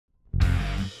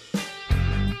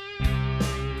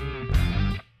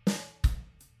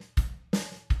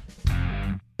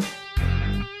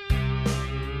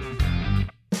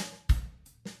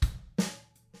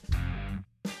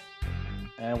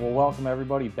and we'll welcome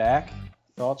everybody back.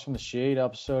 Thoughts from the Shade,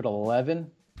 episode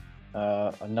 11.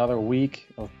 Another week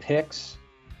of picks,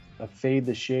 a Fade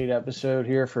the Shade episode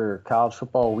here for college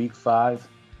football week 5,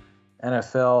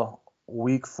 NFL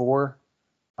week 4.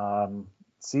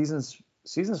 Season's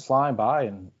flying by,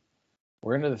 and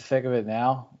we're into the thick of it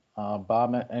now.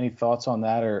 Bob, any thoughts on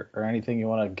that, or anything you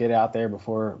want to get out there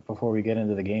before we get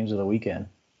into the games of the weekend?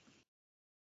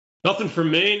 Nothing for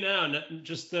me. No,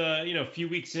 just a few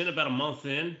weeks in, about a month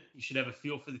in, you should have a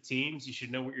feel for the teams. You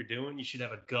should know what you're doing. You should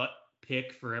have a gut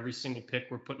pick for every single pick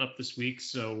we're putting up this week.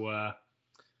 So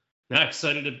now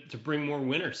excited to bring more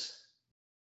winners.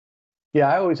 Yeah,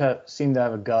 I always seem to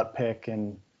have a gut pick,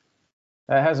 and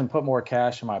that hasn't put more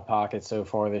cash in my pocket so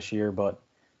far this year, but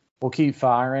we'll keep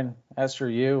firing. As for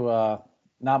you,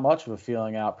 not much of a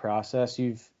feeling out process.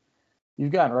 You've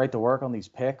gotten right to work on these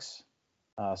picks,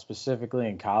 specifically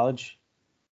in college.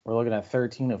 We're looking at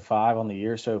 13 of 5 on the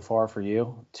year so far for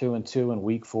you, 2-2 in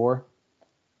week 4.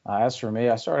 As for me,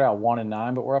 I started out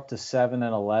 1-9, but we're up to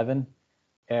 7-11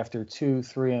 after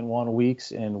 2-3-1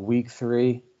 weeks in week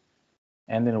 3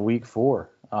 and then week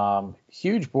 4.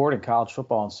 Huge board in college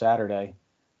football on Saturday.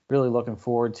 Really looking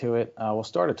forward to it. We'll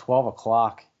start at 12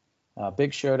 o'clock.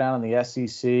 Big showdown in the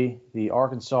SEC. The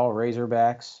Arkansas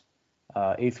Razorbacks,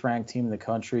 8th ranked team in the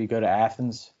country, go to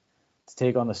Athens to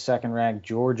take on the 2nd ranked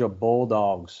Georgia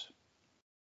Bulldogs.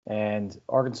 And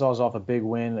Arkansas is off a big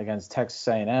win against Texas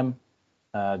A&M.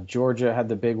 Georgia had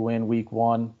the big win week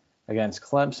 1 against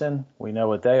Clemson. We know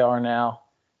what they are now.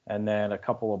 And then a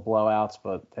couple of blowouts,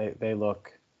 but they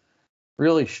look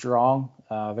really strong.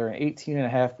 They're an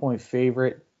 18.5-point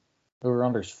favorite.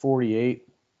 Over-under's 48.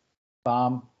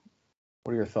 Bomb,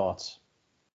 what are your thoughts?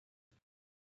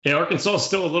 Yeah, Arkansas is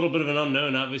still a little bit of an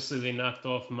unknown. Obviously, they knocked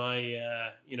off my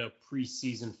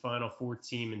preseason Final Four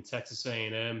team in Texas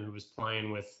A&M, who was playing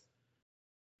with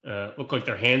looked like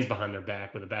their hands behind their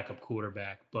back with a backup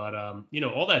quarterback. But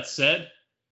all that said,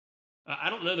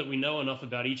 I don't know that we know enough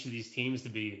about each of these teams to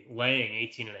be laying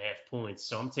 18.5 points.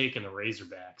 So I'm taking the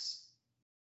Razorbacks.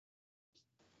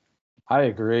 I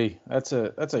agree. That's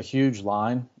a huge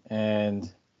line,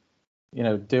 and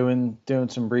doing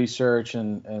some research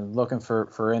and looking for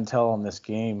intel on this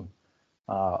game.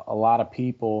 A lot of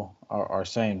people are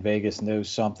saying Vegas knows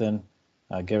something,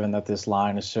 given that this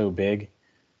line is so big.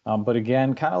 But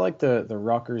again, kind of like the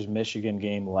Rutgers-Michigan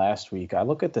game last week, I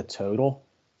look at the total.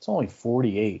 It's only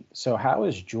 48. So how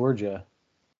is Georgia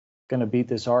going to beat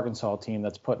this Arkansas team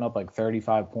that's putting up like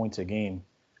 35 points a game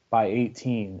by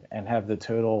 18 and have the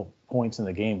total points in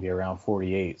the game be around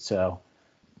 48? So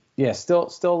yeah, still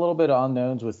a little bit of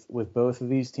unknowns with both of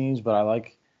these teams, but I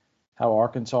like how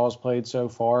Arkansas has played so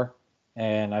far,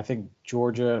 and I think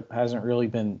Georgia hasn't really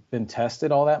been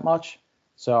tested all that much.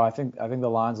 So I think the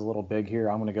line's a little big here.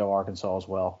 I'm going to go Arkansas as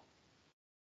well.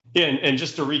 Yeah, and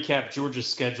just to recap Georgia's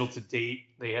schedule to date,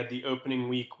 they had the opening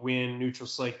week win, neutral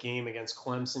site game against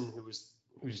Clemson, who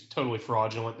was totally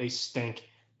fraudulent. They stink.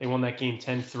 They won that game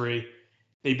 10-3.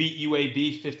 They beat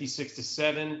UAB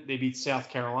 56-7. They beat South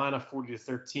Carolina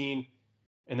 40-13.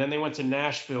 And then they went to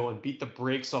Nashville and beat the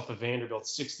brakes off of Vanderbilt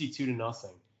 62-0.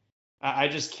 I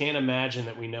just can't imagine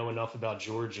that we know enough about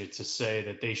Georgia to say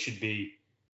that they should be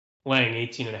laying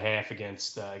 18.5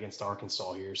 against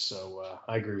Arkansas here. So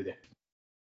I agree with you.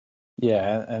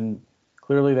 Yeah, and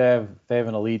clearly they have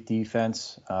an elite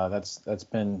defense that's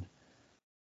been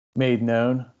made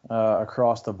known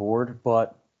across the board,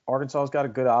 but Arkansas's got a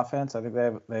good offense. I think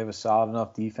they have a solid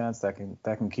enough defense that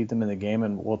can keep them in the game,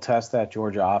 and we'll test that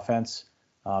Georgia offense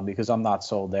because I'm not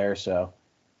sold there. So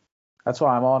that's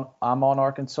why I'm on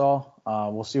Arkansas.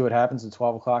 We'll see what happens at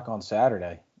 12 o'clock on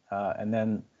Saturday, and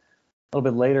then a little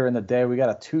bit later in the day we got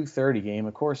a 2:30 game.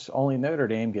 Of course, only Notre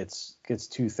Dame gets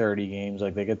 2:30 games.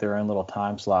 Like they get their own little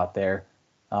time slot there,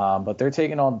 but they're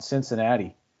taking on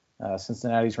Cincinnati.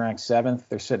 Cincinnati's ranked 7th.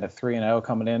 They're sitting at 3-0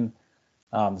 coming in.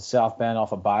 South Bend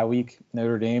off a bye week.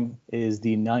 Notre Dame is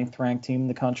the 9th ranked team in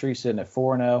the country, sitting at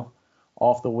 4-0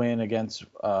 off the win against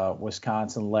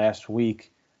Wisconsin last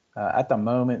week. At the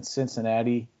moment,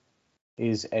 Cincinnati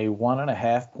is a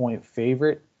 1.5 point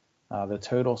favorite. The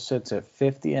total sits at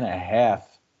 50.5.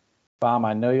 Bomb,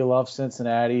 I know you love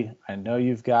Cincinnati. I know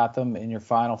you've got them in your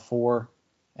Final Four,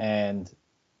 and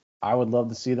I would love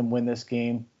to see them win this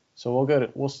game.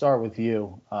 So we'll start with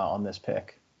you on this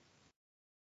pick.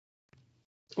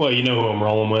 Well, you know who I'm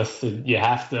rolling with. You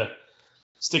have to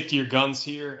stick to your guns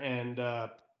here. And,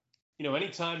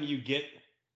 anytime you get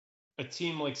a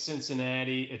team like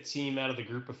Cincinnati, a team out of the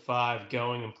group of 5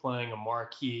 going and playing a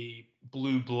marquee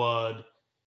blue blood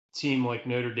team like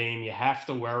Notre Dame, you have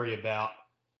to worry about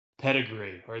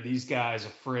pedigree? Are these guys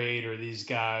afraid? Are these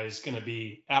guys going to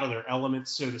be out of their element,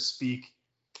 so to speak,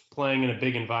 playing in a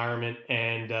big environment?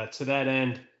 And to that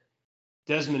end,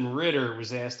 Desmond Ridder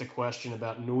was asked a question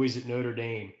about noise at Notre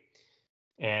Dame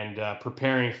and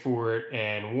preparing for it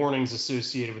and warnings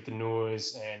associated with the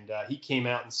noise. And he came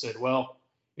out and said, well,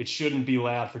 it shouldn't be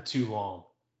loud for too long.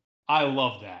 I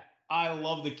love that. I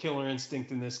love the killer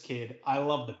instinct in this kid. I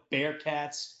love the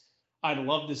Bearcats. I'd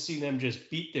love to see them just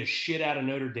beat the shit out of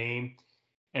Notre Dame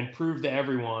and prove to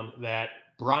everyone that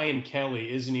Brian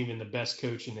Kelly isn't even the best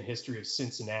coach in the history of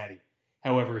Cincinnati.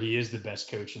 However, he is the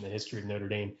best coach in the history of Notre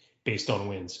Dame based on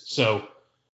wins. So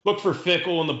look for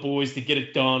Fickell and the boys to get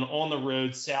it done on the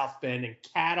road, South Bend, and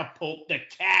catapult the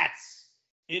Cats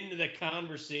into the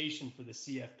conversation for the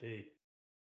CFP.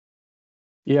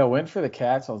 Yeah, a win for the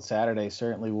Cats on Saturday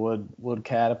certainly would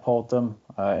catapult them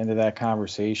into that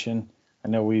conversation. I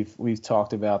know we've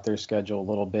talked about their schedule a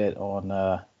little bit on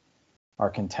our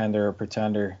contender or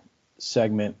pretender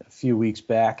segment a few weeks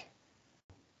back.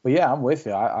 But yeah, I'm with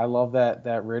you. I love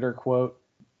that Ridder quote,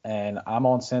 and I'm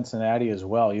on Cincinnati as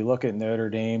well. You look at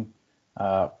Notre Dame,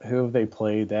 who have they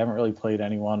played? They haven't really played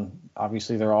anyone.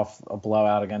 Obviously, they're off a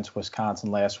blowout against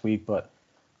Wisconsin last week, but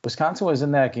Wisconsin was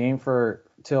in that game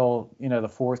till the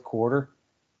fourth quarter,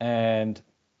 and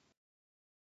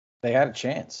they had a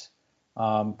chance.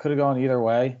 Could have gone either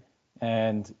way,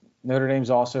 and Notre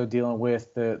Dame's also dealing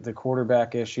with the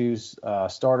quarterback issues.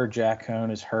 Starter Jack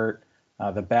Cohn is hurt.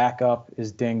 The backup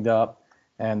is dinged up,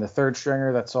 and the third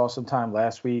stringer that saw some time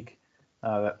last week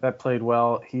that played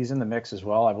well, he's in the mix as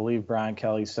well. I believe Brian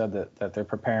Kelly said that they're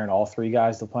preparing all three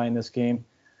guys to play in this game.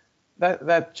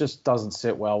 That just doesn't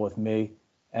sit well with me.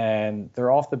 And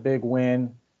they're off the big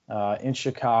win in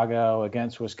Chicago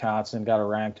against Wisconsin, got a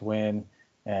ranked win,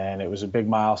 and it was a big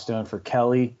milestone for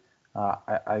Kelly.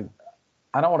 I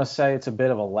don't want to say it's a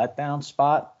bit of a letdown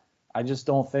spot. I just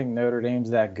don't think Notre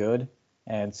Dame's that good,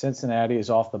 and Cincinnati is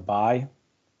off the bye.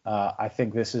 I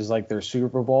think this is like their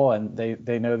Super Bowl, and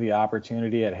they know the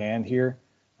opportunity at hand here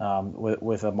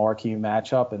with a marquee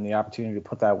matchup and the opportunity to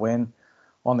put that win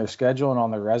on their schedule and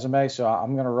on their resume. So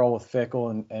I'm going to roll with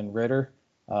Fickell and Ridder.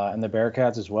 And the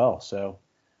Bearcats as well. So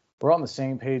we're on the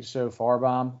same page so far,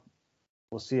 Bomb.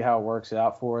 We'll see how it works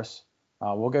out for us.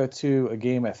 We'll go to a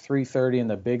game at 3:30 in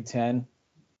the Big Ten.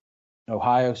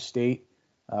 Ohio State,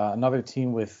 another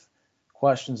team with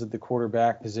questions at the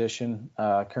quarterback position,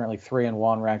 currently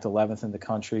 3-1, ranked 11th in the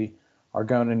country, are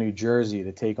going to New Jersey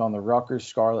to take on the Rutgers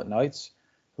Scarlet Knights,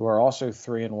 who are also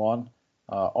 3-1,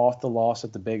 off the loss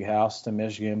at the Big House to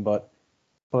Michigan, but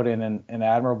put in an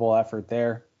admirable effort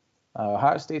there.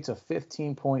 Ohio State's a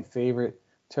 15-point favorite,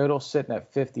 total sitting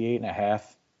at 58.5.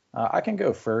 I can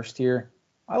go first here.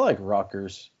 I like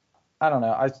Rutgers. I don't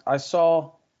know. I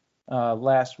saw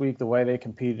last week the way they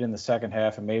competed in the second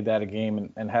half and made that a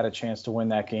game and had a chance to win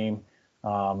that game.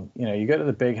 You go to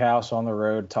the Big House on the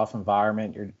road, tough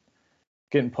environment. You're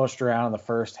getting pushed around in the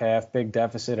first half, big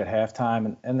deficit at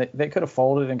halftime, and they could have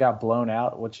folded and got blown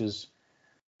out, which is,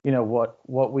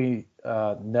 what we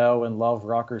know and love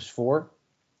Rutgers for.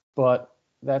 But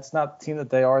that's not the team that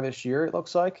they are this year, it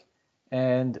looks like.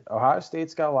 And Ohio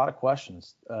State's got a lot of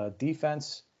questions.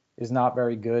 Defense is not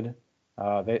very good.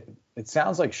 It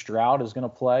sounds like Stroud is going to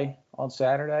play on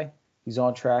Saturday. He's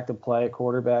on track to play at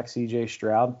quarterback, C.J.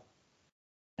 Stroud,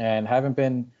 and haven't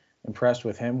been impressed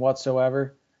with him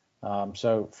whatsoever.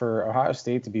 So for Ohio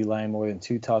State to be laying more than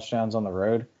 2 touchdowns on the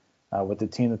road with the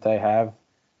team that they have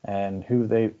and who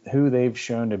they've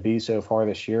shown to be so far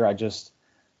this year,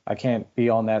 I can't be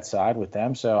on that side with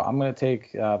them. So I'm going to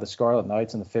take the Scarlet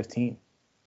Knights in the 15.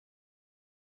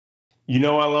 I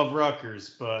love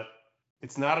Rutgers, but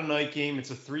it's not a night game.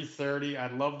 It's a 3:30.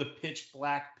 I love the pitch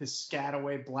black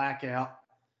Piscataway blackout.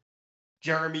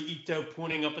 Jeremy Ito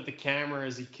pointing up at the camera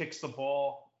as he kicks the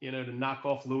ball, to knock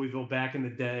off Louisville back in the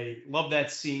day. Love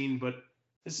that scene, but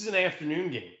this is an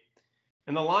afternoon game.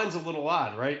 And the line's a little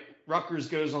odd, right? Rutgers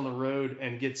goes on the road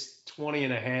and gets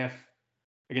 20.5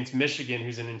 against Michigan,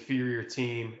 who's an inferior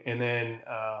team. And then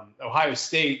Ohio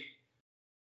State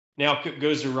now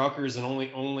goes to Rutgers and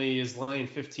only is laying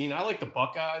 15. I like the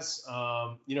Buckeyes.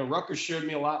 Rutgers showed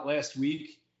me a lot last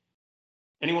week.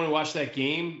 Anyone who watched that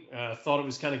game thought it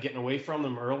was kind of getting away from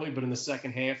them early, but in the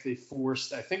second half, they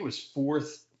forced, I think it was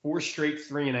four straight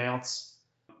 3-and-outs.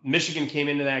 Michigan came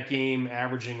into that game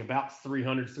averaging about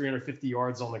 350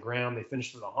 yards on the ground. They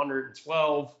finished with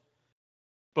 112.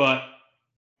 But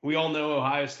we all know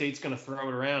Ohio State's going to throw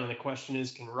it around, and the question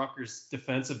is, can Rutgers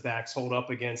defensive backs hold up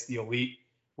against the elite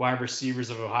wide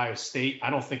receivers of Ohio State? I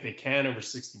don't think they can over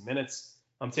 60 minutes.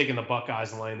 I'm taking the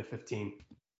Buckeyes and laying the 15.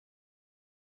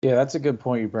 Yeah, that's a good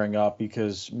point you bring up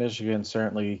because Michigan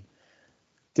certainly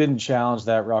didn't challenge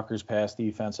that Rutgers pass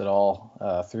defense at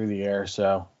all through the air.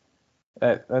 So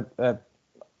that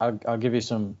I'll give you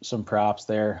some props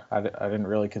there. I didn't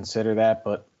really consider that,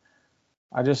 but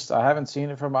I haven't seen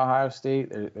it from Ohio State.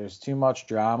 There's too much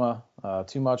drama,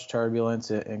 too much turbulence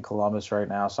in Columbus right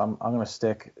now. So I'm going to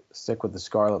stick with the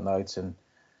Scarlet Knights, and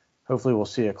hopefully we'll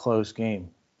see a close game.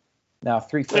 Now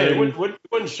 3:30.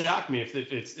 It wouldn't shock me if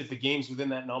the game's within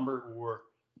that number or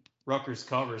Rutgers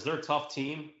covers. They're a tough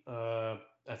team.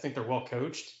 I think they're well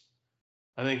coached.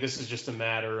 I think this is just a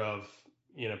matter of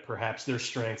perhaps their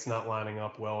strengths not lining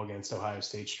up well against Ohio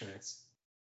State's strengths.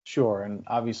 Sure, and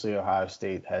obviously Ohio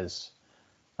State has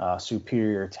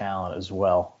superior talent as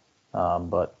well,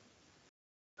 but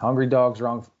hungry dogs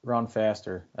run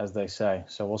faster, as they say.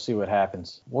 So we'll see what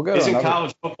happens. We'll go. Isn't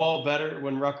college football better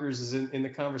when Rutgers is in the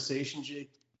conversation,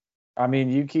 Jake? I mean,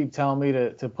 you keep telling me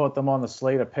to put them on the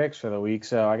slate of picks for the week,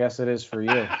 so I guess it is for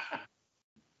you.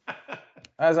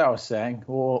 As I was saying,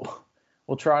 we'll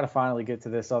try to finally get to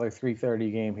this other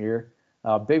 3:30 game here.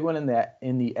 Big one in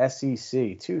the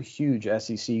SEC. Two huge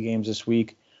SEC games this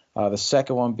week. The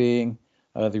second one being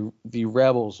the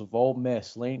Rebels of Ole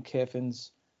Miss, Lane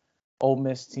Kiffin's Ole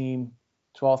Miss team,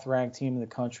 12th ranked team in the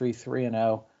country,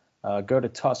 3-0. Go to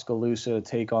Tuscaloosa to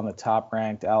take on the top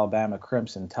ranked Alabama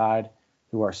Crimson Tide,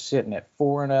 who are sitting at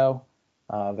 4-0.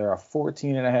 They're a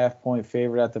 14.5 point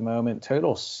favorite at the moment.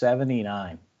 Total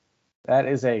 79. That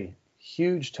is a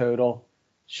huge total.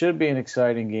 Should be an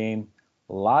exciting game.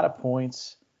 A lot of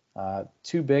points.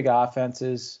 Two big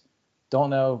offenses. Don't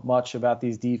know much about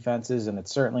these defenses, and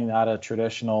it's certainly not a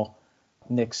traditional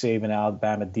Nick Saban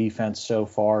Alabama defense so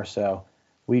far. So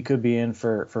we could be in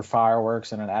for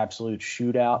fireworks and an absolute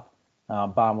shootout.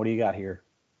 Bob, what do you got here?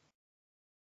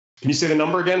 Can you say the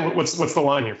number again? What's the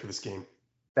line here for this game?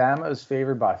 Bama is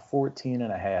favored by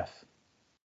 14.5.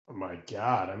 Oh my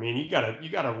God! I mean, you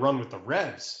gotta run with the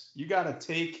Revs. You gotta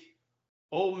take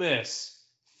Ole Miss,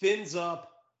 fins up,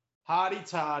 hotty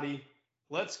toddy.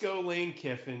 Let's go, Lane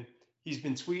Kiffin. He's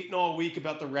been tweeting all week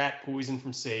about the rat poison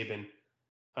from Saban.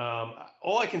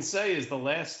 All I can say is the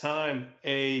last time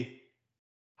a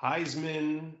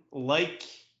Heisman-like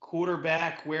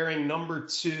quarterback wearing number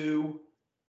 2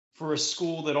 for a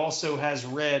school that also has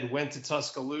red went to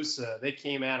Tuscaloosa, they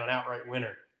came out an outright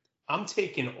winner. I'm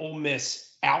taking Ole Miss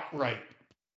outright.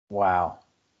 Wow.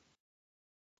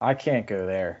 I can't go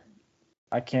there.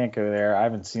 I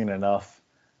haven't seen enough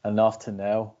to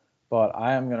know, but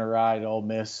I am going to ride Ole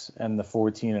Miss and the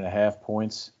 14.5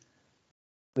 points.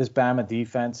 This Bama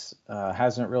defense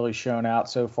hasn't really shown out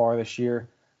so far this year.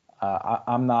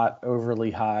 I'm not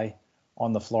overly high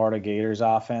on the Florida Gators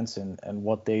offense and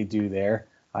what they do there.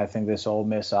 I think this Ole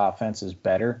Miss offense is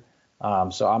better.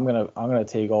 So I'm gonna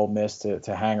take Ole Miss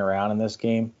to hang around in this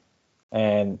game.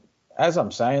 And as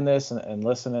I'm saying this and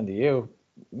listening to you,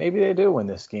 maybe they do win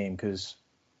this game because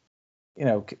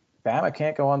Bama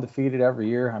can't go undefeated every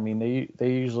year. I mean,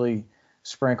 they usually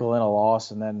sprinkle in a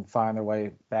loss and then find their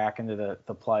way back into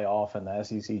the playoff and the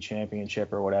SEC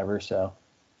championship or whatever. So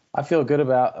I feel good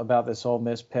about this Ole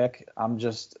Miss pick. I'm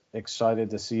just excited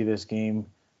to see this game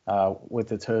with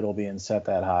the total being set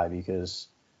that high because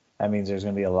that means there's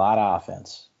going to be a lot of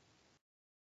offense.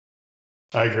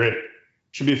 I agree.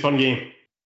 Should be a fun game.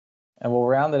 And we'll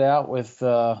round it out with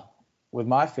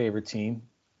my favorite team,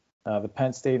 the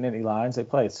Penn State Nittany Lions. They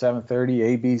play at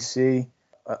 7:30 ABC.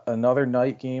 Another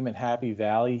night game in Happy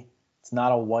Valley. It's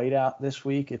not a whiteout this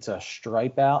week. It's a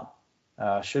stripe out.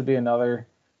 Should be another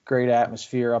great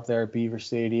atmosphere up there at Beaver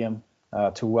Stadium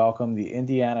to welcome the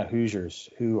Indiana Hoosiers,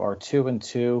 who are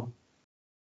 2-2.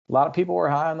 A lot of people were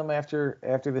high on them after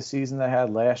the season they had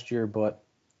last year, but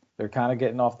they're kind of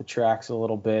getting off the tracks a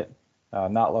little bit.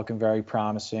 Not looking very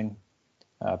promising.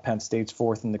 Penn State's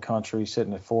 4th in the country,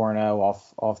 sitting at 4-0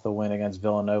 off the win against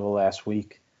Villanova last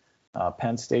week.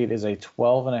 Penn State is a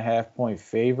 12.5 point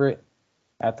favorite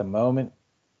at the moment.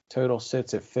 Total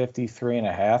sits at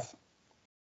 53.5.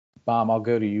 Bob, I'll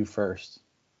go to you first.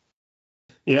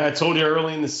 Yeah, I told you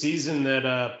early in the season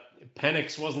that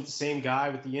Penix wasn't the same guy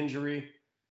with the injury.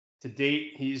 To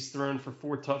date, he's thrown for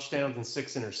 4 touchdowns and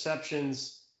 6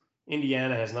 interceptions.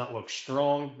 Indiana has not looked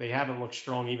strong. They haven't looked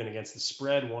strong even against the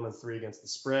spread, 1-3 against the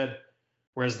spread.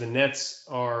 Whereas the Nets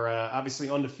are obviously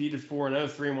undefeated, 4-0,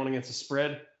 3-1 against the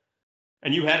spread.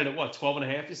 And you had it at what,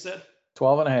 12.5, you said?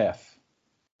 12.5.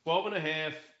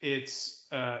 12.5. It's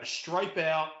stripe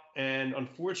out. And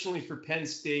unfortunately for Penn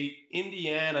State,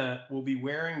 Indiana will be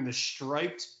wearing the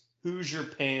striped Hoosier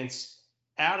pants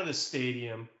out of the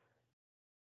stadium.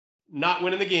 Not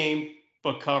winning the game,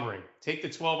 but covering. Take the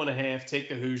 12.5, take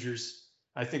the Hoosiers.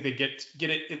 I think they get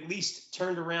it at least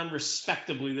turned around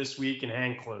respectably this week and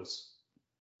hang close.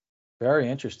 Very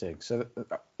interesting. So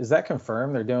is that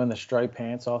confirmed? They're doing the striped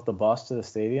pants off the bus to the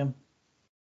stadium?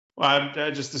 Well,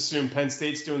 I just assume Penn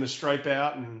State's doing the stripe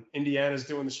out and Indiana's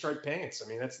doing the striped pants. I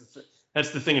mean,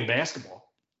 that's the thing in basketball.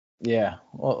 Yeah.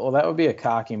 Well, that would be a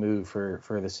cocky move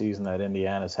for the season that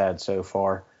Indiana's had so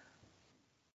far.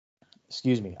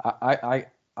 Excuse me. I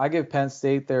give Penn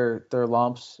State their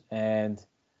lumps, and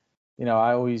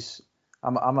I always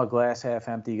I'm a glass half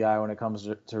empty guy when it comes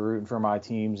to rooting for my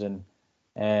teams, and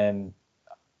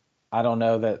I don't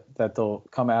know that they'll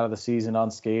come out of the season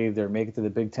unscathed or make it to the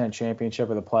Big Ten championship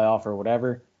or the playoff or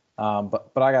whatever.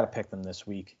 But I got to pick them this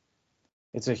week.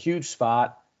 It's a huge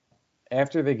spot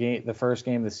after the first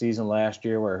game of the season last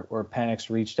year, where Penix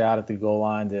reached out at the goal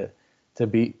line to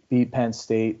beat Penn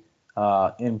State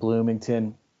in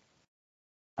Bloomington.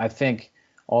 I think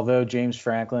although James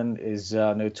Franklin is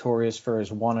notorious for his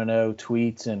 1-0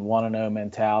 tweets and 1-0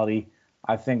 mentality,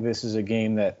 I think this is a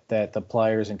game that the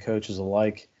players and coaches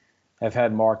alike have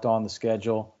had marked on the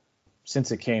schedule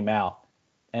since it came out.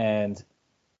 And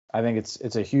I think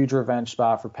it's a huge revenge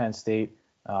spot for Penn State.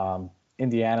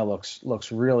 Indiana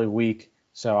looks really weak,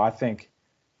 so I think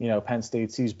Penn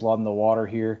State sees blood in the water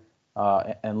here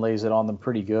and lays it on them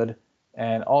pretty good.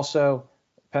 And also,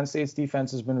 Penn State's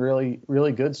defense has been really,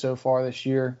 really good so far this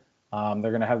year. They're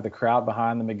going to have the crowd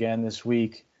behind them again this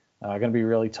week. Going to be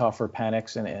really tough for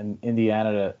Penix and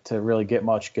Indiana to really get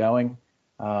much going.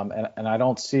 And I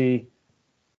don't see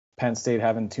Penn State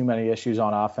having too many issues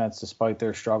on offense despite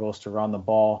their struggles to run the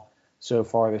ball so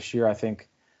far this year. I think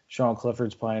Sean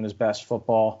Clifford's playing his best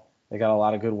football. They got a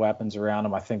lot of good weapons around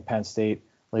him. I think Penn State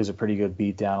lays a pretty good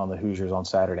beat down on the Hoosiers on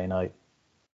Saturday night.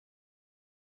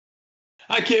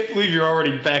 I can't believe you're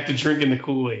already back to drinking the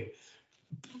Kool-Aid.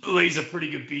 Lays a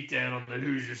pretty good beatdown on the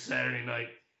Hoosiers Saturday night.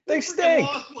 They stink.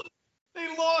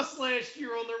 They lost last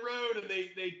year on the road, and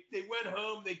they went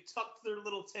home. They tucked their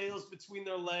little tails between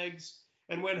their legs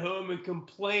and went home and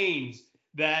complained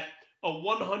that a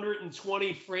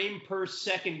 120 frame per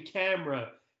second camera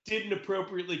didn't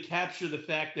appropriately capture the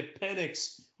fact that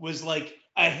Penix was like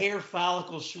a hair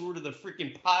follicle short of the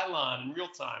freaking pylon in real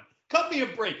time. Cut me a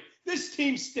break. This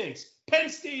team stinks. Penn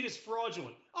State is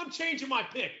fraudulent. I'm changing my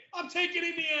pick. I'm taking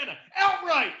Indiana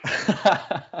outright.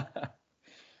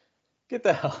 Get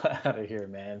the hell out of here,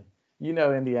 man. You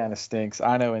know Indiana stinks.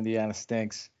 I know Indiana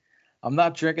stinks. I'm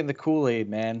not drinking the Kool-Aid,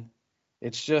 man.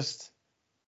 It's just.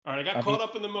 All right, I got caught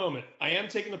up in the moment. I am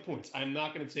taking the points. I'm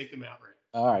not going to take them outright.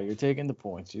 All right, you're taking the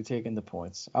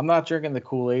points. I'm not drinking the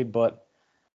Kool-Aid, but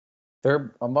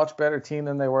they're a much better team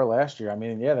than they were last year. I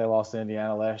mean, yeah, they lost to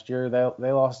Indiana last year.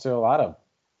 They lost to a lot of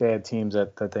bad teams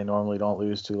that they normally don't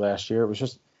lose to last year.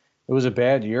 It was a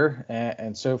bad year,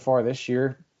 and so far this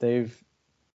year they've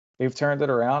turned it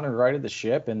around and righted the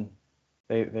ship, and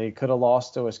they could have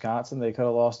lost to Wisconsin, they could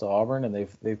have lost to Auburn, and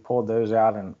they've pulled those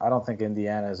out. And I don't think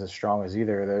Indiana is as strong as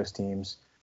either of those teams.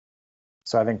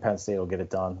 So I think Penn State will get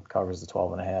it done, covers the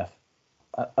 12.5.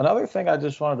 Another thing I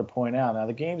just wanted to point out, now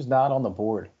the game's not on the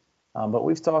board, but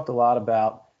we've talked a lot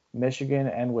about Michigan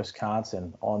and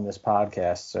Wisconsin on this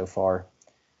podcast so far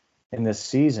in this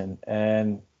season.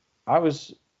 And I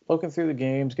was looking through the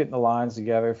games, getting the lines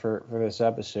together for this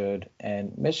episode,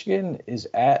 and Michigan is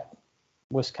at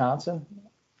Wisconsin,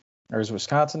 or is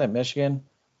Wisconsin at Michigan?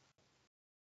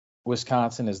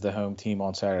 Wisconsin is the home team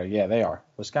on Saturday. Yeah, they are.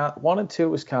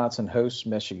 1-2 Wisconsin hosts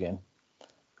Michigan,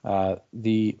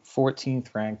 the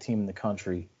 14th ranked team in the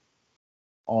country,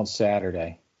 on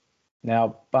Saturday.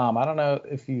 Now, Baum, I don't know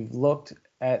if you've looked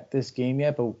at this game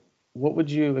yet, but what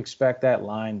would you expect that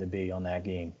line to be on that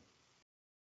game?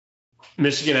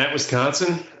 Michigan at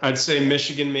Wisconsin. I'd say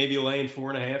Michigan maybe laying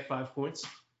 4.5, 5 points.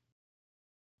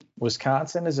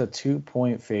 Wisconsin is a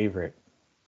 2-point favorite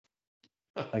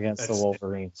against the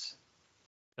Wolverines.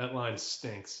 That line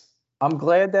stinks. I'm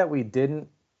glad that we didn't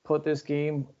put this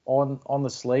game on the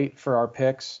slate for our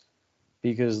picks,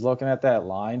 because looking at that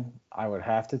line, I would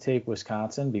have to take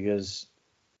Wisconsin, because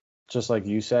just like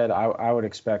you said, I would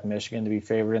expect Michigan to be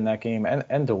favored in that game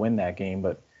and to win that game.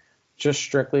 But just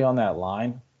strictly on that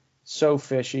line, so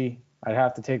fishy. I'd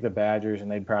have to take the Badgers, and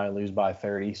they'd probably lose by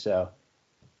 30. So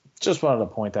just wanted to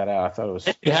point that out. I thought it was.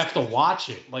 You have to watch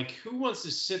it. Like, who wants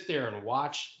to sit there and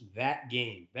watch that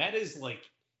game? That is like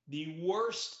the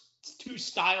worst two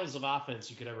styles of offense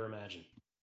you could ever imagine.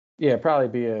 Yeah, probably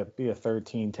be a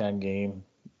 13-10 game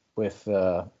with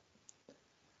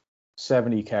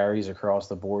 70 carries across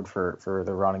the board for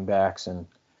the running backs, and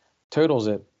totals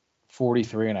at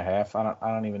 43.5.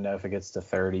 I don't even know if it gets to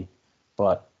 30,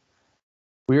 but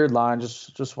weird line.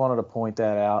 Just wanted to point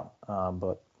that out.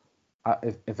 But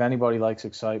if anybody likes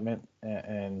excitement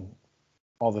and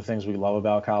all the things we love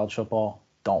about college football,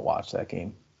 don't watch that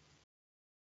game.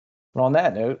 And on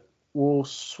that note, we'll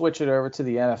switch it over to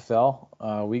the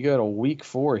NFL. We go to week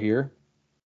 4 here.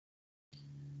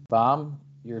 Bomb,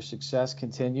 your success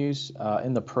continues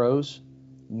in the pros.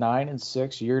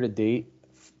 9-6 year to date.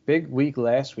 Big week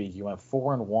last week. You went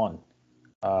 4-1.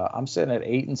 I'm sitting at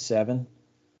 8-7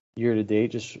 year to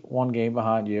date, just one game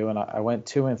behind you. And I went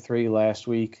 2-3 last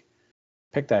week.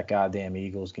 Pick that goddamn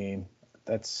Eagles game.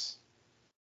 That's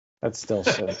still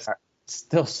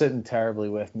sitting terribly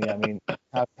with me. I mean,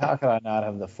 how could I not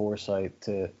have the foresight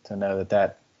to know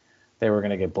that they were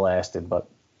going to get blasted? But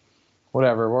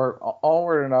whatever, we're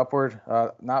onward and upward.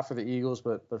 Not for the Eagles,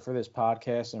 but for this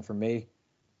podcast and for me.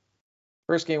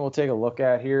 First game we'll take a look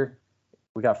at here.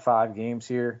 We got 5 games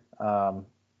here.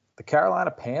 The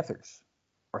Carolina Panthers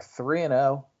are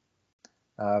 3-0.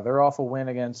 They're off a win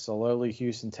against the lowly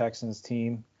Houston Texans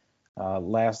team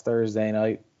last Thursday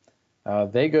night.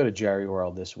 They go to Jerry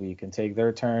World this week and take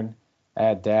their turn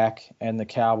at Dak and the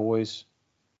Cowboys.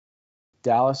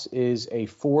 Dallas is a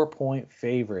 4-point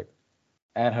favorite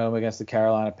at home against the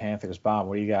Carolina Panthers. Bomb,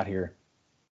 what do you got here?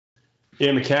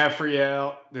 Yeah, McCaffrey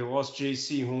out. They lost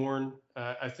J.C. Horn.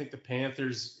 I think the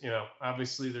Panthers,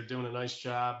 obviously they're doing a nice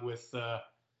job with a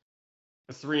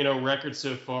 3-0 record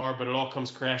so far, but it all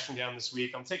comes crashing down this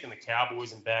week. I'm taking the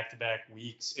Cowboys in back-to-back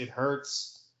weeks. It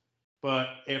hurts. But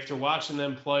after watching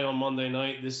them play on Monday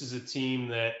night, this is a team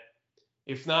that,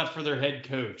 if not for their head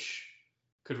coach,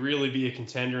 could really be a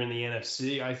contender in the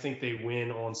NFC. I think they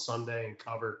win on Sunday and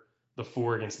cover the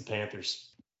 4 against the Panthers.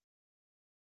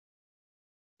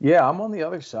 Yeah, I'm on the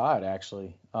other side,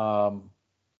 actually.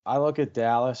 I look at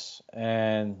Dallas,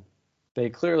 and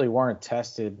they clearly weren't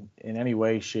tested in any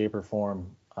way, shape, or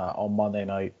form on Monday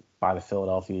night by the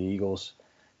Philadelphia Eagles.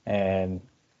 And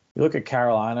you look at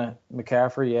Carolina,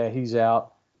 McCaffrey, yeah, he's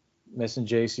out, missing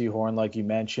J.C. Horn, like you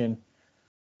mentioned.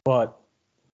 But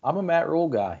I'm a Matt Rule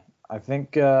guy. I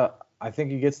think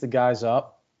he gets the guys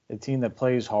up. A team that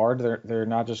plays hard, they're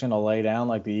not just going to lay down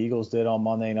like the Eagles did on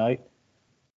Monday night.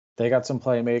 They got some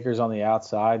playmakers on the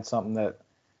outside, something that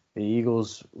the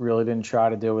Eagles really didn't try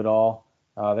to do at all.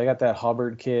 They got that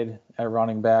Hubbard kid at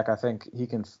running back. I think he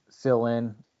can fill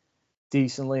in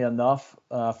decently enough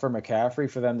for McCaffrey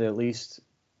for them to at least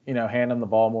hand him the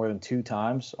ball more than 2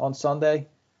 times on Sunday.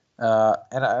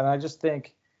 And I just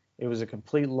think it was a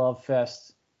complete love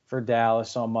fest for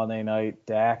Dallas on Monday night.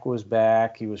 Dak was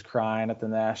back. He was crying at the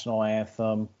national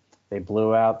anthem. They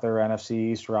blew out their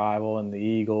NFC East rival and the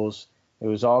Eagles. It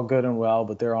was all good and well,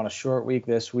 but they're on a short week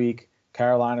this week.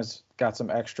 Carolina's got some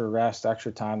extra rest,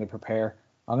 extra time to prepare.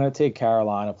 I'm going to take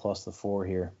Carolina plus the 4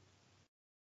 here.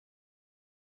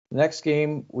 The next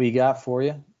game we got for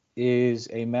you is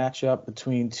a matchup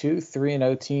between 2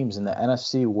 3-0 teams in the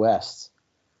NFC West.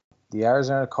 The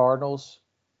Arizona Cardinals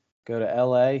go to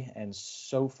LA and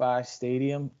SoFi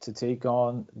Stadium to take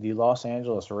on the Los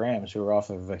Angeles Rams, who are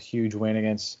off of a huge win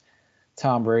against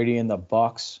Tom Brady and the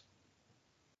Bucs.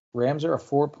 Rams are a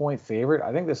 4-point favorite.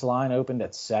 I think this line opened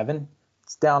at 7.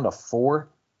 It's down to 4.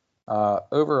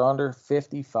 Over under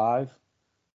 55.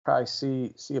 Probably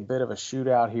see a bit of a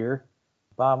shootout here.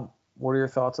 Bob, what are your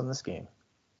thoughts on this game?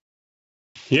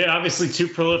 Yeah, obviously 2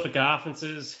 prolific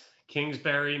offenses: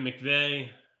 Kingsbury, McVay,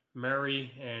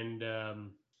 Murray, and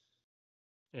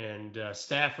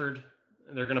Stafford.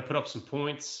 They're going to put up some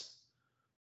points.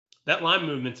 That line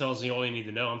movement tells you all you need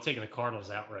to know. I'm taking the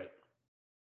Cardinals outright.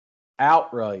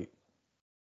 Outright.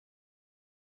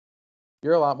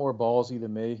 You're a lot more ballsy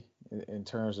than me in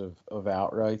terms of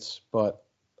outrights, but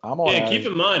I'm on. Yeah, keep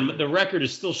in mind the record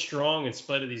is still strong in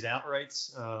spite of these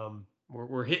outrights.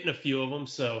 We're hitting a few of them,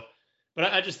 so.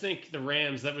 But I just think the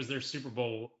Rams, that was their Super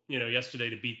Bowl, yesterday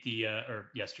to beat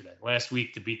last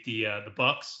week to beat the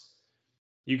Bucs.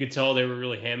 You could tell they were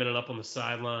really hamming it up on the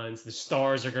sidelines. The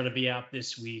stars are going to be out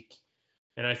this week,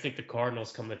 and I think the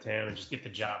Cardinals come to town and just get the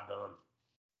job done.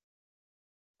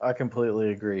 I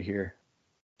completely agree here.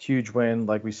 Huge win,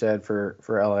 like we said, for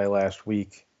LA last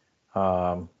week.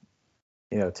 Taking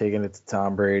it to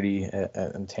Tom Brady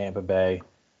and Tampa Bay.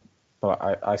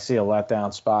 But I see a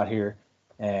letdown spot here.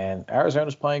 And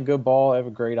Arizona's playing good ball. They have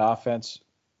a great offense.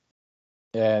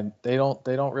 And they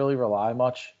don't really rely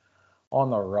much on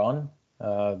the run.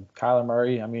 Kyler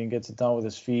Murray, gets it done with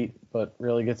his feet, but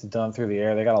really gets it done through the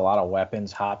air. They got a lot of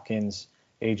weapons: Hopkins,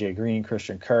 A.J. Green,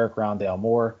 Christian Kirk, Rondale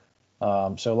Moore.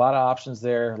 So a lot of options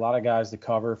there, a lot of guys to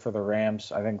cover for the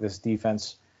Rams. I think this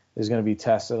defense is going to be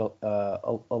tested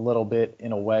a little bit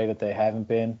in a way that they haven't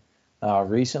been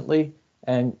recently.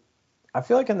 And I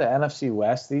feel like in the NFC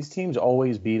West, these teams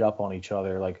always beat up on each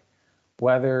other. Like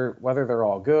whether they're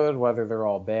all good, whether they're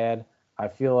all bad, I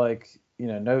feel like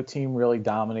no team really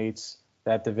dominates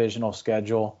that divisional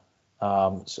schedule.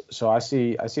 So I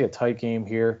see a tight game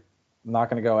here. I'm not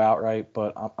going to go outright,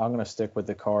 but I'm going to stick with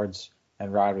the Cards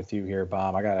and ride with you here,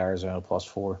 Bomb. I got Arizona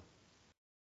 +4.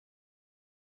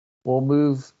 We'll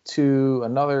move to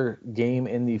another game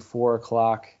in the 4:00,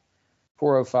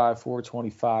 4:05,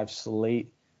 4:25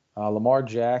 slate. Lamar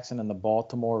Jackson and the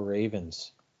Baltimore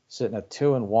Ravens sitting at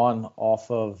 2-1 off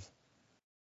of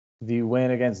the win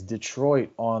against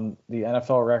Detroit on the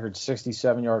NFL record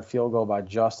 67-yard field goal by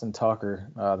Justin Tucker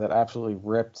that absolutely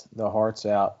ripped the hearts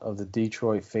out of the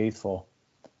Detroit faithful.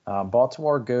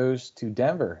 Baltimore goes to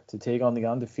Denver to take on the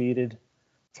undefeated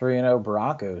 3-0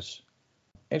 Broncos.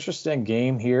 Interesting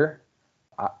game here.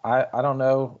 I don't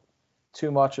know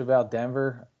too much about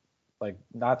Denver, like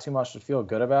not too much to feel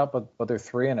good about, but they're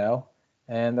 3-0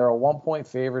 and they're a 1-point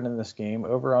favorite in this game.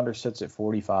 Over under sits at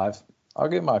 45. I'll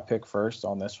give my pick first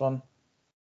on this one.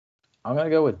 I'm going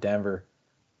to go with Denver.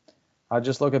 I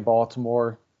just look at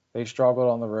Baltimore. They struggled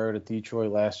on the road at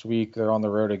Detroit last week. They're on the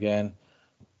road again.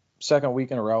 Second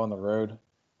week in a row on the road.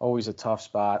 Always a tough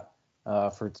spot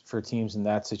for teams in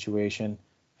that situation.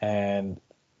 And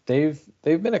they've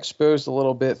been exposed a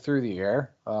little bit through the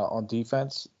air on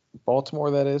defense,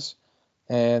 Baltimore that is.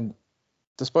 And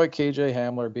despite KJ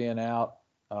Hamler being out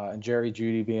and Jerry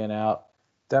Jeudy being out,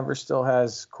 Denver still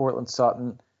has Cortland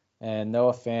Sutton and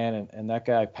Noah Fant, and that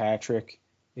guy Patrick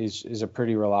is a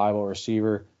pretty reliable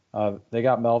receiver. They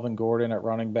got Melvin Gordon at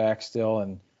running back still,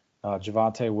 and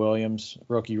Javonte Williams,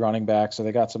 rookie running back. So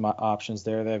they got some options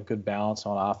there. They have good balance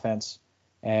on offense.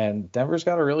 And Denver's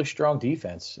got a really strong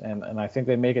defense, and I think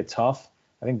they make it tough.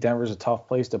 I think Denver's a tough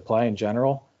place to play in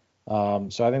general. So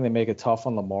I think they make it tough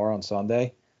on Lamar on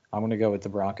Sunday. I'm going to go with the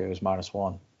Broncos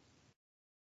 -1.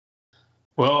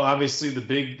 Well, obviously the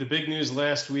big news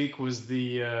last week was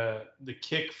the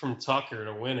kick from Tucker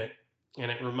to win it,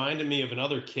 and it reminded me of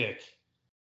another kick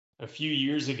a few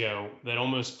years ago that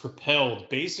almost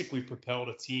basically propelled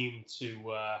a team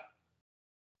to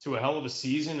a hell of a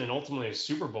season and ultimately a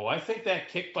Super Bowl. I think that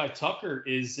kick by Tucker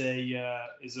is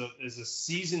a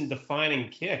season-defining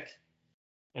kick,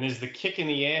 and is the kick in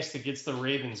the ass that gets the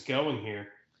Ravens going here.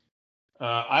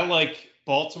 I like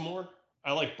Baltimore.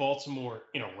 I like Baltimore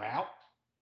in a rout.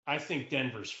 I think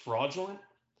Denver's fraudulent.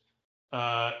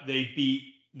 They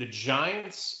beat the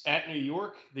Giants at New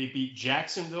York. They beat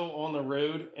Jacksonville on the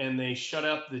road, and they shut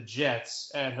out the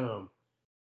Jets at home.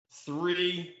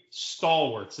 3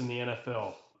 stalwarts in the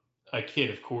NFL. A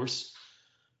kid, of course.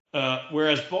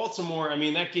 Whereas Baltimore, I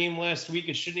mean, that game last week,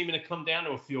 it shouldn't even have come down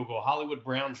to a field goal. Hollywood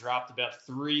Brown dropped about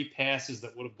 3 passes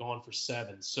that would have gone for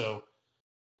 7. So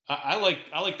I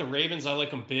like the Ravens. I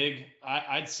like them big.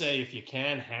 I'd say if you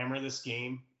can hammer this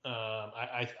game,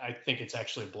 I think it's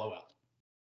actually a blowout.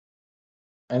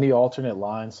 Any alternate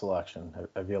line selection?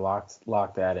 Have you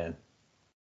locked that in?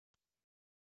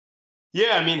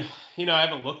 Yeah, I mean, I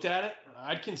haven't looked at it.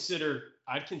 I'd consider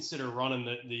running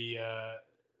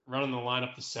running the line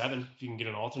up to 7 if you can get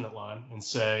an alternate line and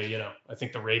say, I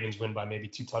think the Ravens win by maybe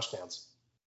 2 touchdowns.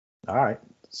 All right.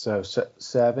 So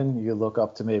 7, you look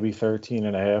up to maybe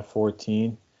 13.5,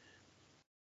 14.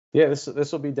 Yeah,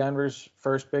 this will be Denver's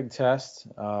first big test.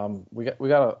 We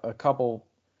got a couple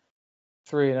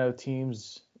 3-0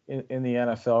 teams in the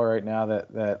NFL right now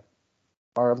that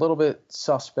are a little bit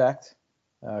suspect.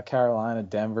 Carolina,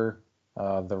 Denver,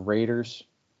 the Raiders,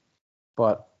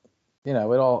 but it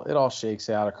all shakes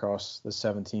out across the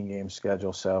 17-game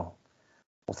schedule. So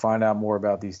we'll find out more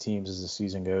about these teams as the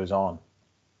season goes on.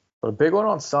 But a big one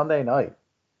on Sunday night.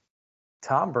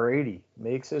 Tom Brady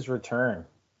makes his return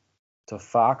to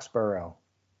Foxborough,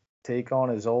 take on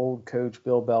his old coach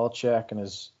Bill Belichick and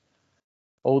his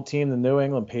old team, the New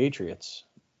England Patriots.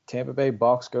 Tampa Bay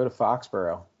Bucks go to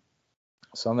Foxborough.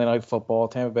 Sunday Night Football,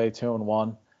 Tampa Bay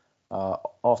 2-1,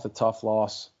 off the tough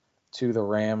loss to the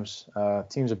Rams.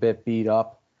 Team's a bit beat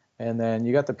up. And then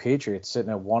you got the Patriots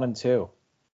sitting at 1-2.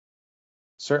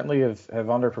 Certainly have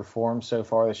underperformed so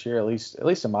far this year, at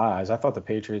least in my eyes. I thought the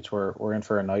Patriots were in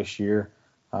for a nice year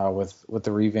with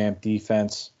the revamped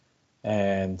defense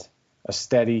and a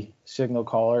steady signal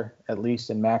caller, at least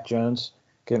in Mac Jones,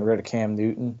 getting rid of Cam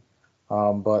Newton.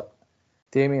 But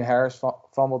Damian Harris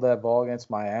fumbled that ball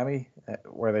against Miami,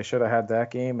 where they should have had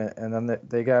that game, and then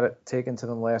they got it taken to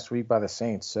them last week by the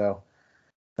Saints. So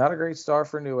not a great start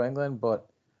for New England, but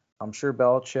I'm sure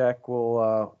Belichick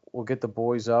will get the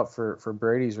boys up for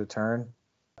Brady's return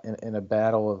in a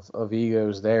battle of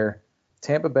egos there.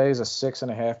 Tampa Bay is a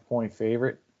 6.5-point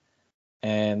favorite,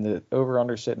 and the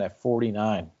over/under sitting at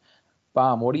 49.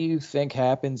 Bomb, what do you think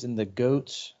happens in the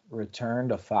GOAT's return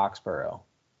to Foxborough?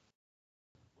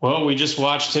 Well, we just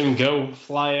watched him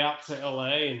fly out to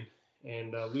LA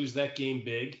and lose that game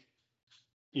big.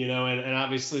 And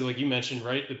obviously, like you mentioned,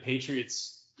 right, the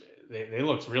Patriots, they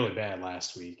looked really bad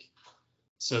last week.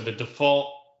 So the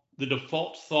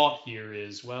default thought here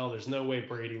is, well, there's no way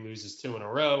Brady loses two in a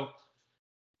row.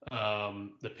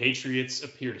 The Patriots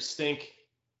appear to stink.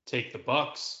 Take the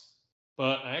Bucks,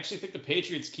 but I actually think the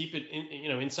Patriots keep it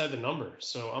inside the number.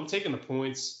 So I'm taking the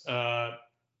points. They're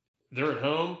at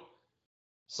home.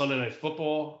 Sunday Night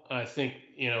Football. I think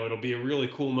it'll be a really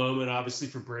cool moment, obviously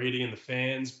for Brady and the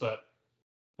fans. But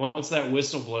once that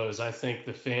whistle blows, I think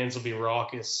the fans will be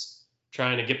raucous,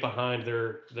 trying to get behind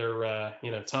their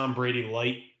Tom Brady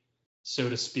light, so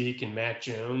to speak, and Mac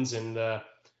Jones, and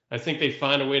I think they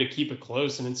find a way to keep it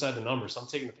close and inside the number. So I'm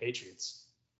taking the Patriots.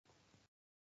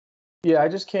 Yeah, I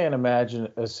just can't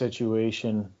imagine a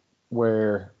situation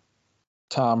where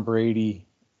Tom Brady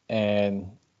and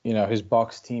his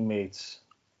Bucks teammates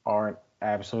aren't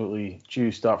absolutely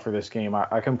juiced up for this game.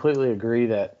 I completely agree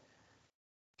that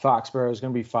Foxborough is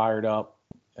going to be fired up,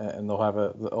 and they'll have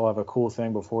a cool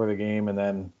thing before the game, and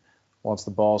then once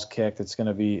the ball's kicked, it's going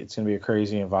to be a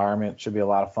crazy environment. It should be a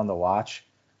lot of fun to watch.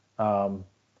 Um,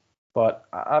 but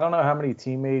I don't know how many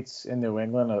teammates in New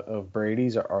England of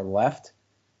Brady's are left,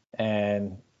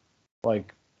 and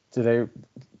like, do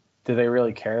they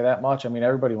really care that much? I mean,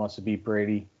 everybody wants to beat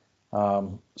Brady.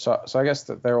 So I guess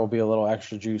that there will be a little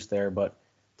extra juice there. But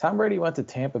Tom Brady went to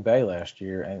Tampa Bay last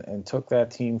year and took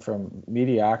that team from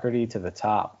mediocrity to the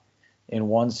top in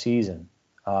one season.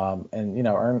 And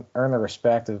earn the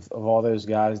respect of all those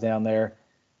guys down there,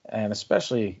 and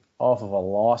especially off of a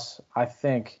loss. I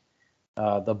think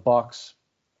the Bucks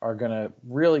are going to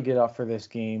really get up for this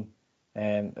game,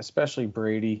 and especially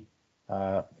Brady.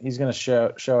 He's going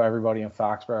to show everybody in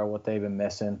Foxborough what they've been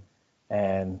missing,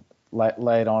 and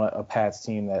lay it on a Pats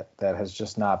team that has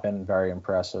just not been very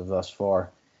impressive thus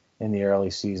far in the early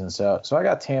season. So I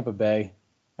got Tampa Bay.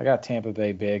 I got Tampa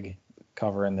Bay big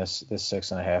covering this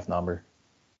 6.5 number.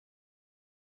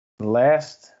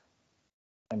 Last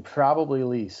and probably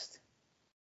least,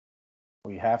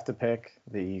 we have to pick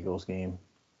the Eagles game.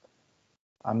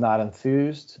 I'm not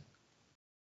enthused.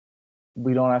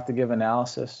 We don't have to give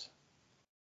analysis,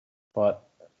 but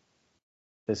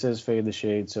this is Fade the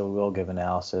Shade, so we will give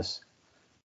analysis.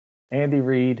 Andy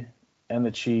Reid and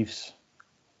the Chiefs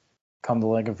come to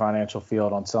Lincoln Financial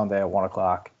Field on Sunday at 1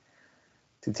 o'clock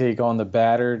to take on the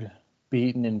battered,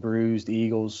 beaten, and bruised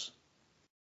Eagles.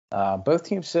 Both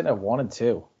teams sitting at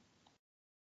 1-2.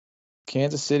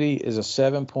 Kansas City is a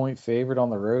 7-point favorite on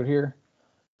the road here.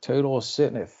 Total is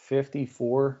sitting at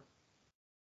 54.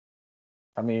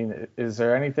 I mean, is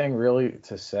there anything really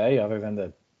to say other than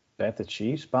to bet the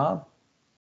Chiefs, Bob?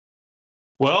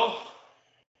 Well,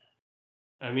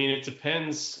 I mean, it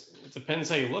depends. It depends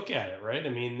how you look at it, right? I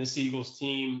mean, this Eagles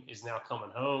team is now coming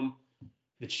home.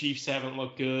 The Chiefs haven't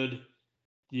looked good.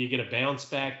 Do you get a bounce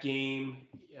back game?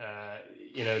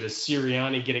 Does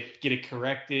Sirianni get it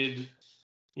corrected?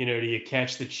 Do you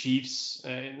catch the Chiefs?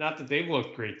 Not that they've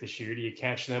looked great this year. Do you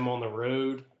catch them on the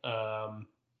road?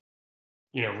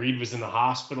 Reed was in the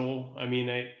hospital. I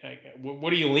mean,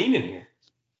 what are you leaning here?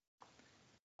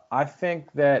 I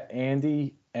think that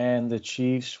Andy and the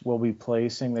Chiefs will be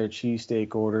placing their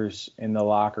cheesesteak orders in the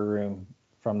locker room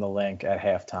from the link at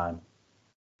halftime.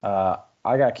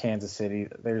 I got Kansas City.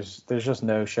 There's just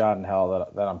no shot in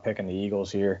hell that I'm picking the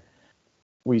Eagles here.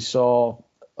 We saw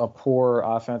a poor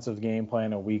offensive game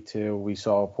plan in week 2. We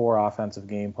saw a poor offensive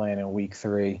game plan in week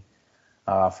 3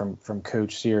 from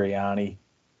Coach Sirianni.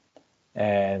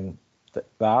 And the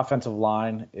offensive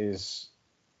line is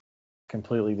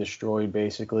completely destroyed,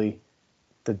 basically.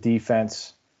 The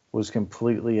defense was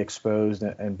completely exposed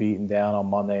and beaten down on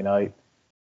Monday night.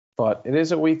 But it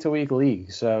is a week-to-week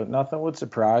league, so nothing would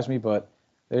surprise me, but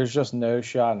there's just no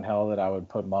shot in hell that I would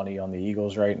put money on the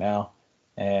Eagles right now.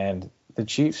 And the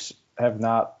Chiefs have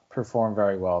not performed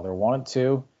very well. They're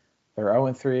 1-2. They're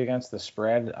 0-3 against the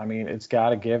spread. I mean, it's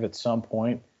got to give at some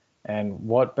point. And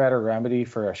what better remedy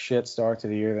for a shit start to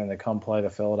the year than to come play the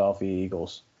Philadelphia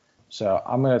Eagles? So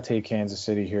I'm going to take Kansas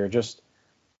City here. Just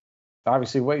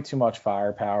obviously way too much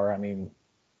firepower. I mean,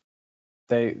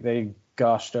 they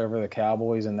gushed over the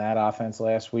Cowboys in that offense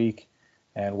last week,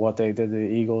 and what they did to the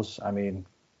Eagles. I mean,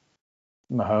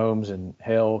 Mahomes and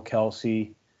Hill,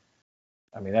 Kelsey.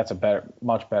 I mean, that's a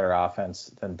much better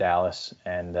offense than Dallas,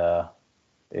 and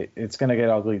it's going to get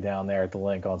ugly down there at the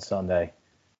Link on Sunday.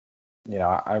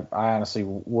 I honestly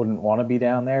wouldn't want to be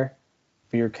down there.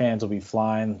 Beer cans will be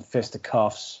flying,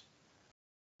 fisticuffs,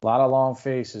 a lot of long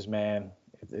faces, man.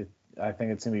 I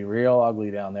think it's going to be real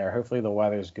ugly down there. Hopefully the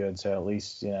weather's good, so at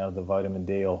least, the vitamin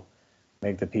D will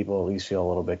make the people at least feel a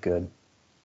little bit good.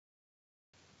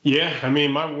 Yeah, I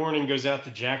mean, my warning goes out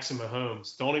to Jackson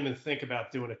Mahomes. Don't even think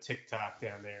about doing a TikTok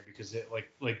down there because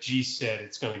like G said,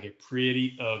 it's going to get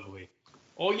pretty ugly.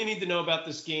 All you need to know about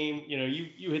this game,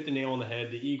 you hit the nail on the head.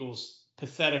 The Eagles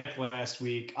pathetic last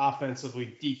week,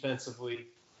 offensively, defensively,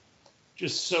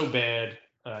 just so bad.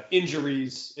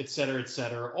 Injuries, et cetera, et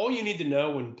cetera. All you need to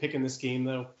know when picking this game,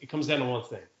 though, it comes down to one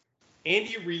thing.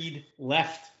 Andy Reid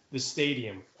left the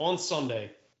stadium on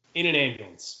Sunday in an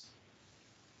ambulance,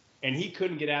 and he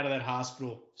couldn't get out of that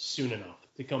hospital soon enough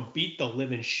to come beat the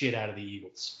living shit out of the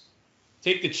Eagles.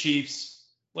 Take the Chiefs,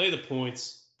 lay the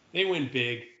points. They win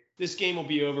big. This game will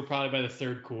be over probably by the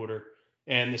third quarter,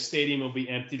 and the stadium will be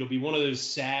empty. It'll be one of those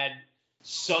sad,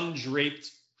 sun-draped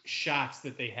shots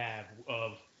that they have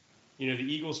of, the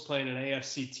Eagles playing an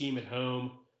AFC team at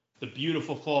home, the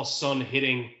beautiful fall sun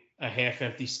hitting a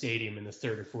half-empty stadium in the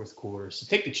third or fourth quarter. So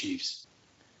take the Chiefs.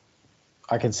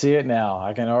 I can see it now.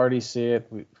 I can already see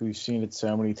it. We've seen it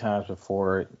so many times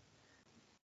before.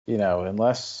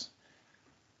 Unless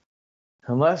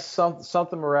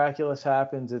something miraculous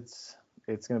happens, it's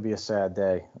going to be a sad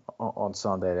day on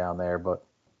Sunday down there. But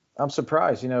I'm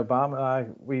surprised. Baum and I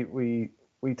we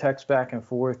text back and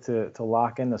forth to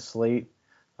lock in the slate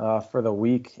for the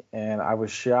week, and I was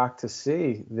shocked to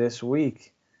see this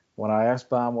week when I asked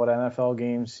Baum what NFL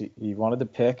games he wanted to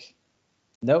pick.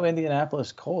 No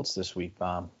Indianapolis Colts this week,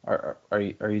 Baum. Are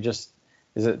you just?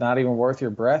 Is it not even worth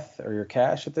your breath or your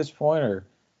cash at this point? Or,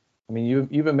 I mean,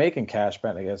 you've been making cash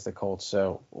betting against the Colts.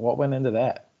 So what went into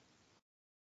that?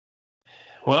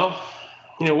 Well,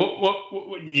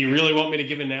 what do you really want me to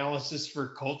give analysis for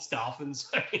Colts Dolphins?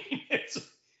 I mean, it's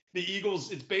the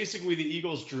Eagles. It's basically the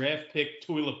Eagles draft pick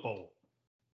toilet bowl.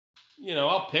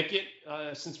 I'll pick it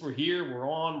since we're here. We're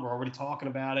already talking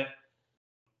about it.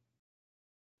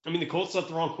 I mean, the Colts let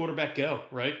the wrong quarterback go,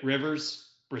 right? Rivers,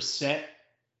 Brissett.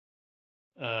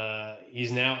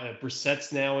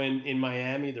 Brissett's now in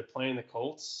Miami. They're playing the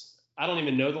Colts. I don't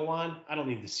even know the line. I don't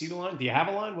need to see the line. Do you have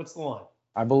a line? What's the line?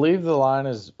 I believe the line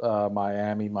is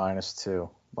Miami -2.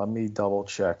 Let me double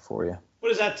check for you. What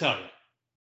does that tell you?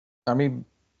 I mean,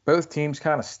 both teams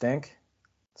kind of stink,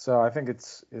 so I think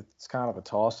it's kind of a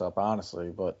toss-up,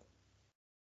 honestly. But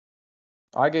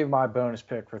I gave my bonus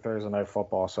pick for Thursday Night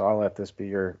Football, so I'll let this be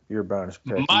your bonus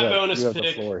pick. Bonus you have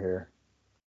pick. The floor here.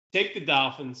 Take the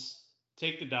Dolphins.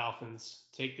 Take the Dolphins.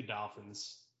 Take the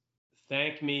Dolphins.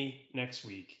 Thank me next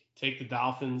week. Take the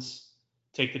Dolphins.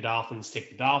 Take the Dolphins. Take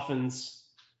the Dolphins.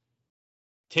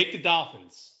 Take the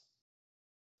Dolphins.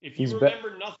 If you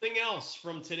remember nothing else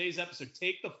from today's episode,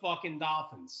 take the fucking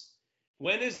Dolphins.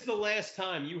 When is the last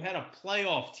time you had a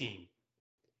playoff team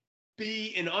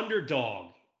be an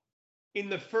underdog in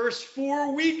the first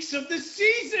 4 weeks of the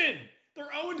season? They're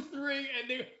 0-3, and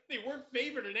they weren't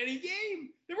favored in any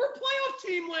game. They were a playoff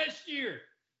team last year.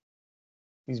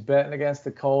 He's betting against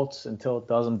the Colts until it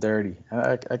does him dirty.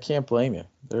 I can't blame you.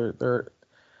 They're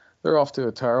off to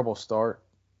a terrible start.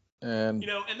 And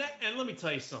and let me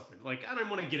tell you something. Like, I don't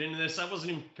want to get into this. I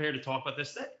wasn't even prepared to talk about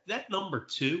this. That number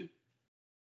 2,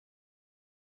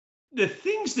 the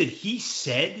things that he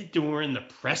said during the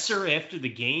presser after the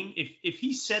game, if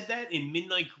he said that in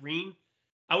Midnight Green,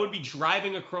 I would be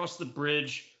driving across the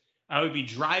bridge. I would be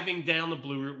driving down the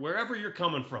Blue Route, wherever you're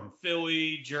coming from,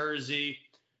 Philly, Jersey,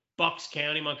 Bucks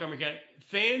County, Montgomery County.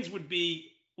 Fans would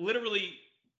be literally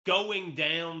going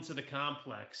down to the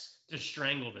complex to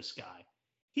strangle this guy.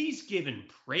 He's given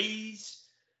praise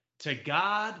to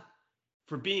God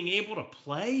for being able to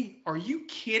play. Are you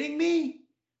kidding me?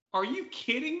 Are you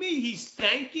kidding me? He's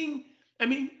thanking. I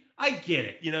mean, I get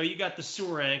it. You got the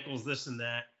sore ankles, this and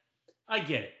that. I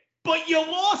get it. But you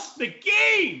lost the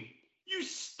game. You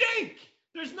stink.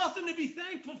 There's nothing to be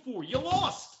thankful for. You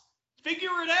lost.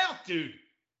 Figure it out, dude.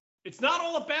 It's not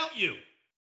all about you.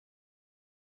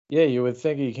 Yeah, you would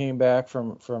think he came back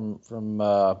from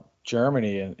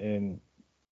Germany in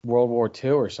World War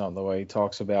II or something. The way he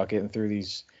talks about getting through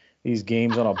these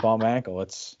games on a bum ankle,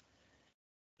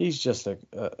 he's just a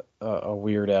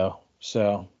weirdo.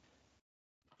 So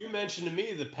you mentioned to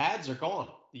me the pads are gone.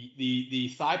 The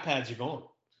thigh pads are gone.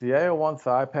 The AO1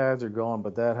 thigh pads are gone,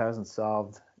 but that hasn't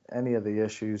solved any of the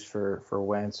issues for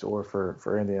Wentz or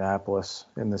for Indianapolis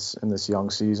in this young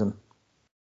season.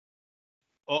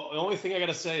 Well, the only thing I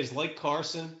gotta say is, like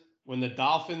Carson, when the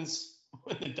Dolphins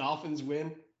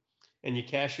win and you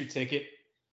cash your ticket,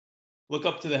 look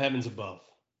up to the heavens above.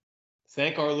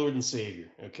 Thank our Lord and Savior,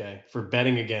 okay, for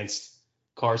betting against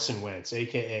Carson Wentz,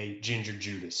 aka Ginger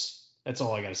Judas. That's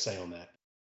all I gotta say on that.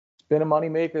 It's been a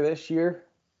moneymaker this year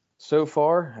so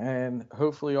far, and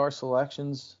hopefully our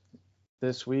selections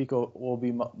this week will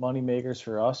be money makers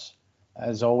for us.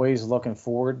 As always, looking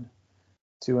forward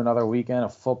to another weekend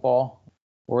of football.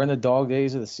 We're in the dog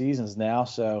days of the seasons now,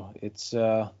 so it's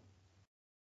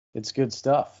good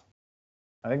stuff.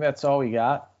 I think that's all we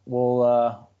got.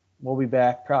 We'll be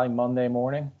back probably Monday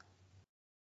morning.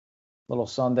 Little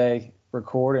Sunday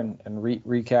record and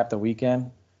recap the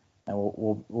weekend, and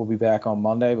we'll be back on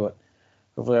Monday. But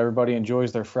hopefully everybody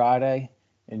enjoys their Friday,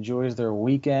 enjoys their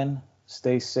weekend.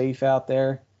 Stay safe out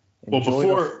there. Well,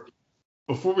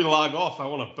 before we log off,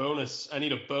 I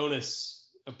need a bonus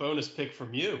pick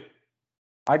from you.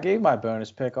 I gave my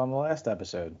bonus pick on the last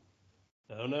episode.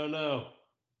 No.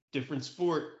 Different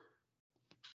sport.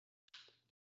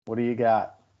 What do you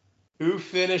got? Who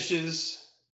finishes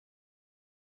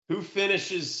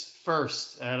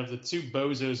first out of the two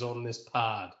bozos on this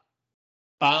pod?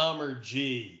 Bomb or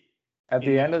G? At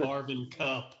the end of the Carvin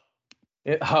Cup.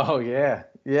 Oh yeah.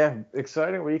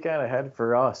 Exciting weekend ahead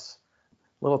for us.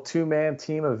 Little 2-man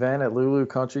team event at Lulu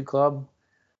Country Club,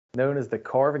 known as the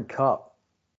Carvin Cup.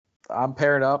 I'm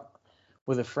paired up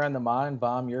with a friend of mine.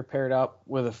 Bomb, you're paired up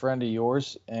with a friend of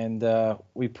yours, and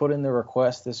we put in the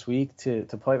request this week to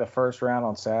play the first round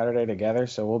on Saturday together.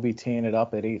 So we'll be teeing it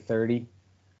up at 8:30,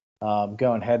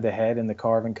 going head to head in the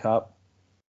Carvin Cup.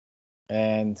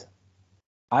 And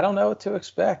I don't know what to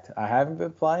expect. I haven't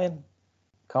been playing.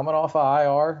 Coming off of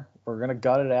IR, we're gonna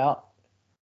gut it out.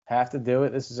 Have to do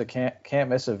it. This is a can't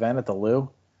miss event at the Lou.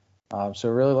 So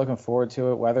really looking forward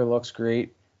to it. Weather looks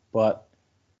great, but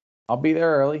I'll be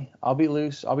there early. I'll be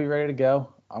loose. I'll be ready to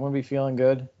go. I'm going to be feeling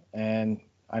good. And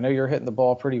I know you're hitting the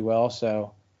ball pretty well,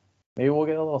 so maybe we'll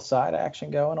get a little side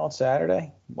action going on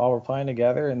Saturday while we're playing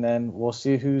together, and then we'll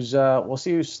see who's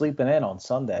sleeping in on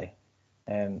Sunday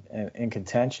and in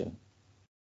contention.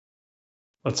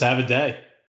 Let's have a day.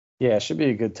 Yeah, it should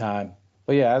be a good time.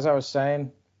 But yeah, as I was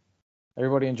saying,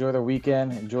 everybody enjoy their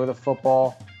weekend. Enjoy the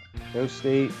football. Go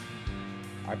State.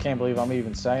 I can't believe I'm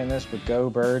even saying this, but go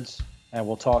Birds. And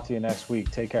we'll talk to you next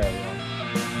week. Take care, everyone.